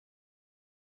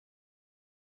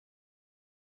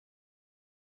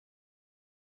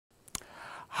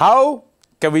How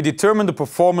can we determine the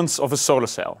performance of a solar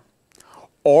cell?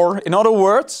 Or, in other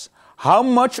words, how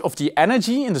much of the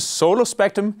energy in the solar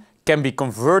spectrum can be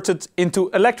converted into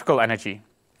electrical energy?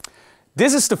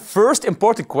 This is the first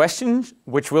important question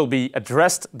which will be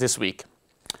addressed this week.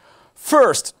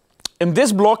 First, in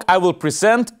this block I will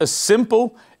present a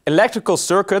simple electrical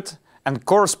circuit and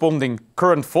corresponding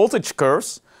current voltage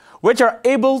curves which are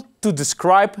able to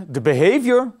describe the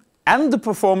behavior and the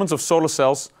performance of solar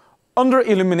cells under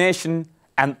illumination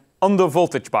and under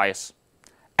voltage bias,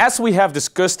 as we have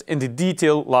discussed in the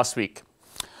detail last week.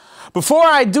 Before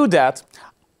I do that,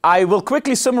 I will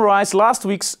quickly summarize last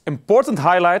week's important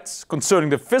highlights concerning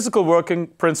the physical working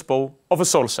principle of a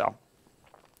solar cell.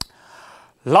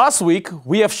 Last week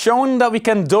we have shown that we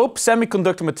can dope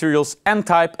semiconductor materials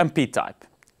N-type and P-type.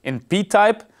 In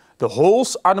P-type, the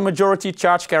holes are the majority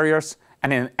charge carriers,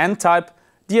 and in N-type,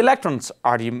 the electrons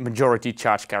are the majority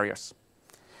charge carriers.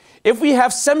 If we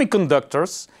have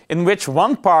semiconductors in which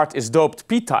one part is doped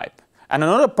P-type and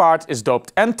another part is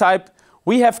doped N-type,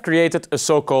 we have created a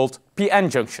so-called p-n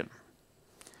junction.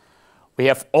 We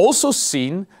have also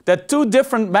seen that two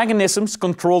different mechanisms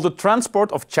control the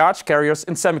transport of charge carriers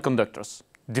in semiconductors: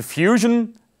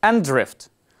 diffusion and drift.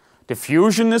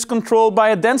 Diffusion is controlled by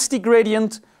a density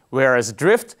gradient, whereas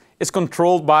drift is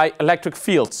controlled by electric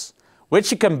fields,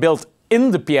 which you can build in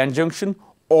the p-n junction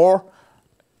or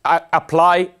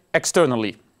apply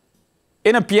externally.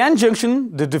 In a p-n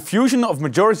junction, the diffusion of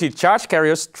majority charge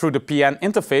carriers through the p-n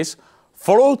interface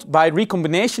followed by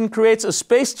recombination creates a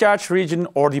space charge region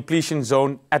or depletion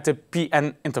zone at the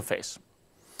p-n interface.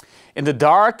 In the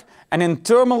dark and in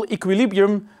thermal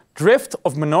equilibrium, drift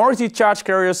of minority charge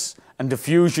carriers and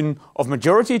diffusion of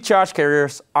majority charge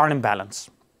carriers are in balance.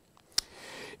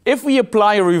 If we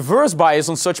apply a reverse bias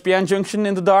on such p-n junction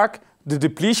in the dark, the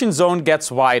depletion zone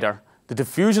gets wider. The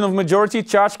diffusion of majority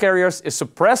charge carriers is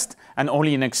suppressed and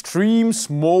only an extreme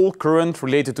small current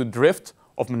related to drift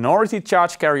of minority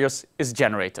charge carriers is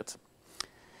generated.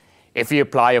 If we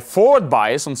apply a forward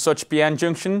bias on such p-n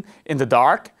junction in the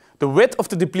dark, the width of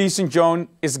the depletion zone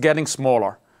is getting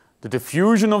smaller. The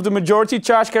diffusion of the majority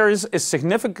charge carriers is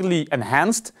significantly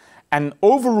enhanced and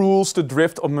overrules the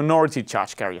drift of minority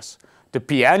charge carriers. The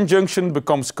p-n junction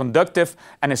becomes conductive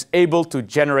and is able to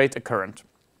generate a current.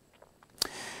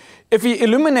 If we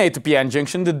illuminate the p-n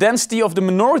junction, the density of the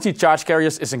minority charge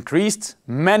carriers is increased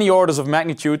many orders of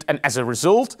magnitude, and as a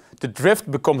result, the drift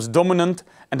becomes dominant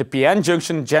and the p-n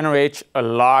junction generates a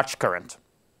large current.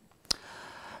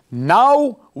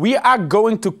 Now we are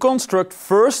going to construct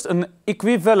first an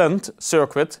equivalent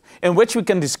circuit in which we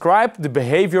can describe the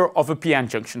behavior of a p-n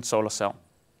junction solar cell.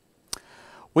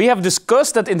 We have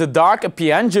discussed that in the dark a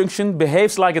p-n junction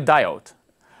behaves like a diode.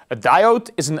 A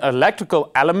diode is an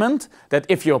electrical element that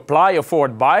if you apply a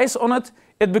forward bias on it,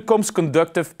 it becomes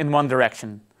conductive in one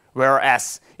direction.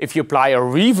 Whereas if you apply a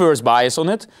reverse bias on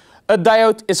it, a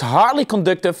diode is hardly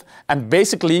conductive and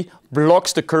basically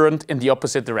blocks the current in the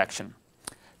opposite direction.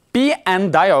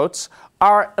 p-n diodes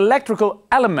are electrical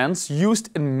elements used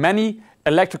in many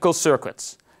electrical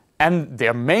circuits, and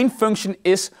their main function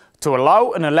is to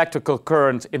allow an electrical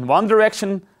current in one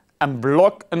direction and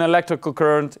block an electrical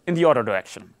current in the other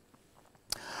direction.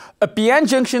 A p-n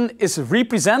junction is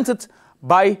represented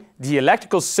by the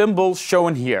electrical symbol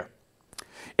shown here.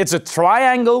 It's a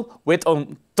triangle with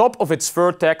on top of its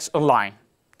vertex a line.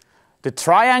 The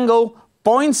triangle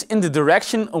points in the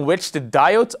direction in which the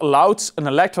diode allows an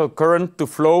electrical current to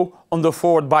flow under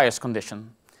forward bias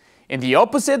condition. In the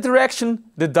opposite direction,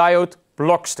 the diode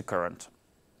blocks the current.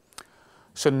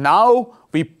 So now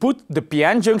we put the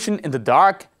p-n junction in the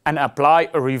dark and apply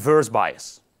a reverse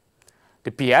bias.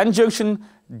 The p-n junction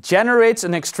generates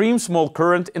an extreme small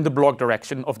current in the block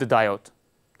direction of the diode.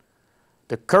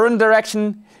 The current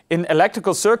direction in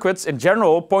electrical circuits in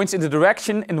general points in the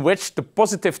direction in which the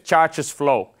positive charges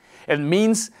flow. It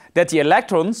means that the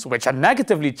electrons, which are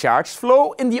negatively charged,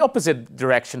 flow in the opposite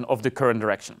direction of the current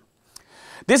direction.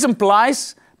 This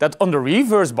implies that under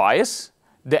reverse bias,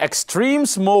 the extreme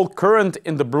small current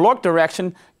in the block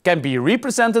direction can be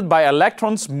represented by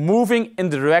electrons moving in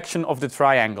the direction of the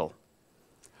triangle.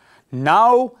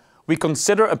 Now we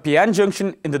consider a p-n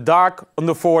junction in the dark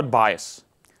under forward bias.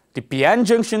 The p-n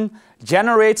junction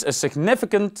generates a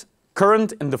significant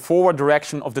current in the forward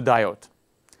direction of the diode.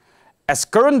 As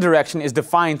current direction is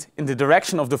defined in the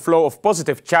direction of the flow of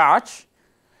positive charge,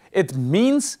 it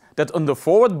means that under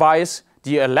forward bias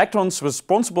the electrons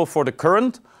responsible for the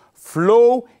current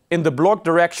flow in the block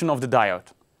direction of the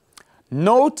diode.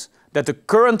 Note that the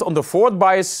current on the forward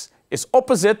bias is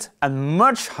opposite and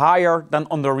much higher than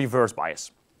on the reverse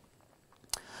bias.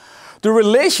 The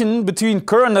relation between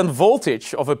current and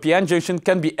voltage of a p-n junction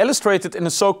can be illustrated in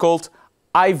a so-called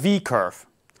IV curve.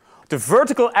 The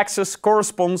vertical axis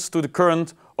corresponds to the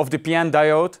current of the p-n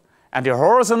diode, and the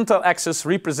horizontal axis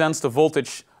represents the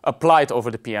voltage applied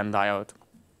over the p-n diode.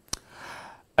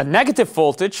 A negative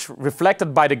voltage,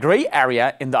 reflected by the gray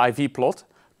area in the IV plot,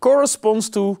 corresponds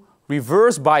to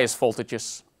reverse bias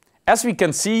voltages. As we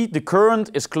can see, the current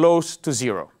is close to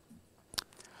zero.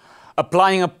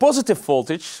 Applying a positive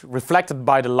voltage, reflected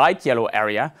by the light yellow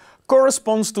area,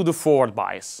 corresponds to the forward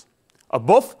bias.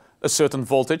 Above a certain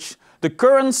voltage, the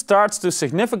current starts to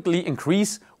significantly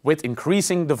increase with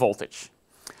increasing the voltage.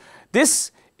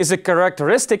 This is a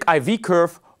characteristic IV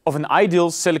curve of an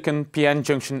ideal silicon p-n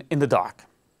junction in the dark.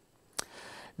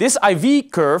 This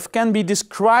IV curve can be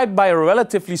described by a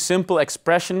relatively simple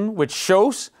expression which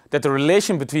shows that the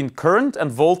relation between current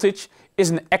and voltage is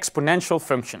an exponential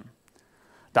function.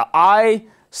 The I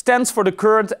stands for the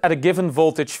current at a given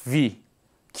voltage V.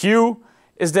 Q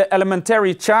is the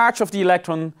elementary charge of the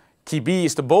electron, Kb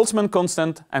is the Boltzmann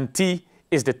constant, and T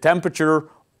is the temperature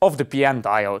of the p-n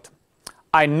diode.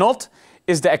 I0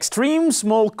 is the extreme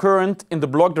small current in the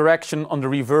block direction under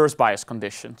reverse bias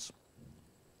conditions.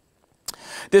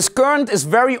 This current is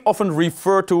very often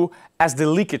referred to as the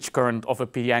leakage current of a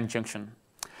p-n junction.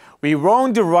 We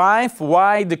won't derive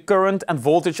why the current and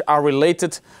voltage are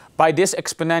related by this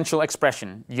exponential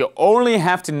expression. You only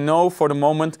have to know for the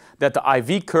moment that the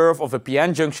IV curve of a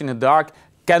p-n junction in the dark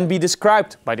can be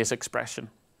described by this expression.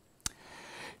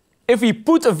 If we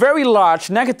put a very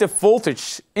large negative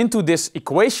voltage into this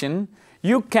equation,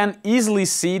 you can easily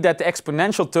see that the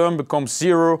exponential term becomes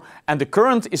zero and the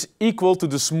current is equal to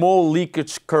the small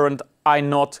leakage current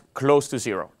I0 close to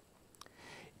zero.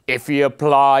 If we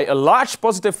apply a large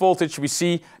positive voltage, we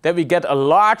see that we get a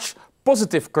large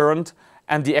positive current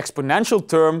and the exponential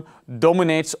term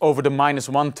dominates over the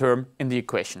 -1 term in the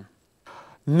equation.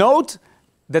 Note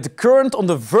that the current on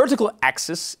the vertical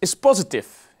axis is positive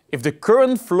if the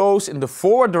current flows in the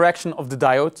forward direction of the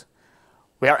diode,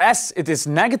 whereas it is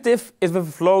negative if it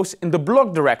flows in the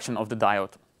block direction of the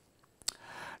diode.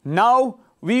 Now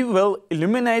we will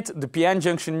illuminate the p-n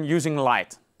junction using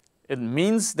light. It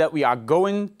means that we are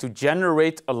going to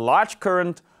generate a large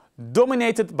current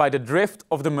dominated by the drift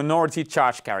of the minority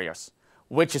charge carriers,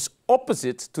 which is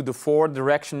opposite to the forward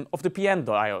direction of the p-n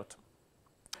diode.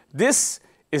 This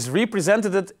is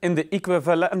represented in the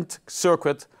equivalent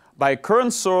circuit by a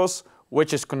current source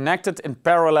which is connected in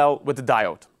parallel with the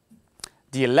diode.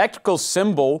 The electrical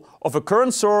symbol of a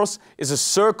current source is a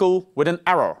circle with an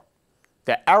arrow.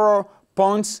 The arrow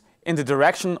points in the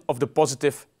direction of the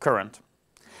positive current.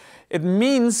 It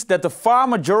means that the far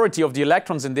majority of the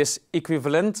electrons in this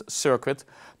equivalent circuit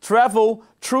travel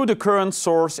through the current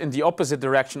source in the opposite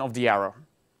direction of the arrow.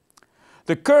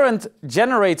 The current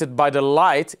generated by the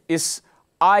light is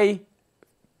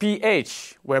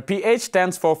IPH, where pH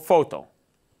stands for photo.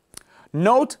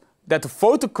 Note that the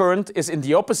photocurrent is in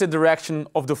the opposite direction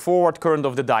of the forward current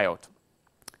of the diode.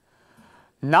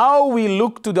 Now we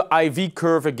look to the IV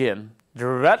curve again. The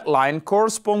red line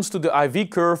corresponds to the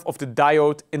IV curve of the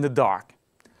diode in the dark.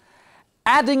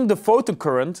 Adding the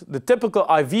photocurrent, the typical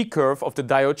IV curve of the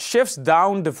diode shifts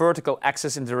down the vertical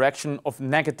axis in the direction of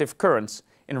negative currents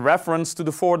in reference to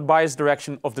the forward bias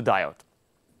direction of the diode.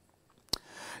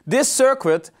 This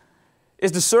circuit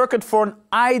is the circuit for an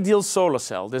ideal solar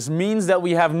cell. This means that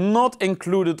we have not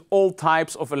included all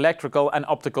types of electrical and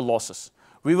optical losses.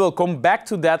 We will come back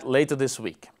to that later this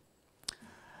week.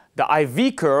 The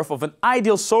IV curve of an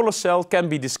ideal solar cell can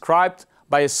be described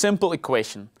by a simple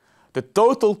equation. The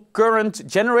total current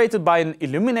generated by an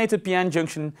illuminated p-n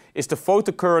junction is the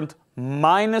photocurrent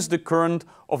minus the current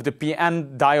of the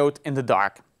p-n diode in the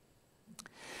dark.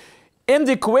 In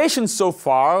the equation so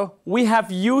far, we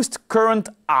have used current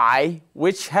I,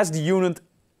 which has the unit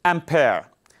ampere.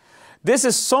 This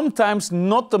is sometimes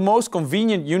not the most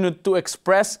convenient unit to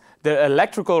express the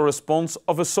electrical response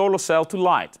of a solar cell to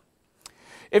light.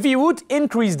 If you would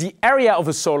increase the area of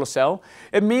a solar cell,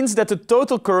 it means that the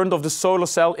total current of the solar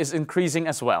cell is increasing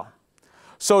as well.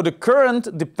 So the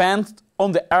current depends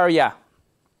on the area.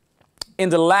 In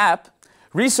the lab,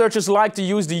 researchers like to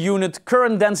use the unit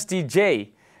current density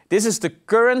J. This is the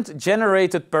current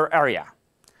generated per area.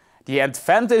 The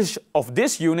advantage of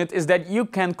this unit is that you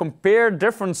can compare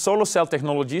different solar cell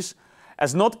technologies,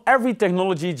 as not every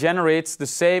technology generates the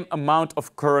same amount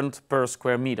of current per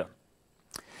square meter.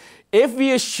 If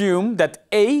we assume that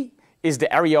A is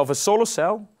the area of a solar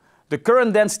cell, the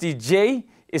current density J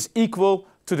is equal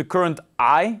to the current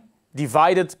I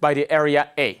divided by the area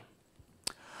A.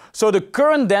 So the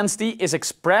current density is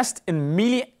expressed in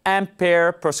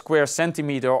milliampere per square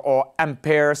centimeter or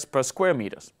amperes per square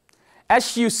meters.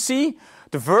 As you see,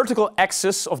 the vertical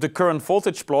axis of the current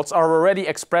voltage plots are already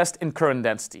expressed in current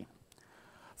density.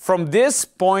 From this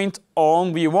point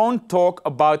on, we won't talk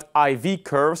about IV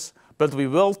curves, but we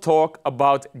will talk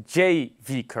about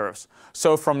JV curves.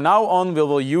 So from now on, we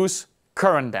will use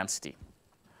current density.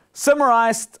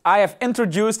 Summarized, I have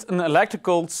introduced an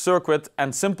electrical circuit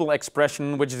and simple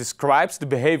expression which describes the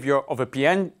behavior of a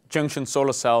PN junction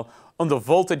solar cell under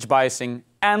voltage biasing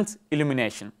and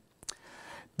illumination.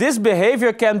 This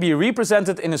behavior can be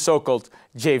represented in a so-called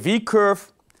JV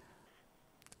curve.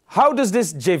 How does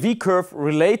this JV curve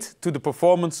relate to the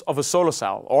performance of a solar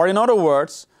cell? Or in other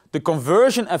words, the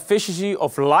conversion efficiency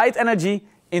of light energy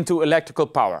into electrical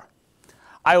power?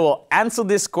 I will answer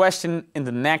this question in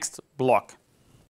the next block.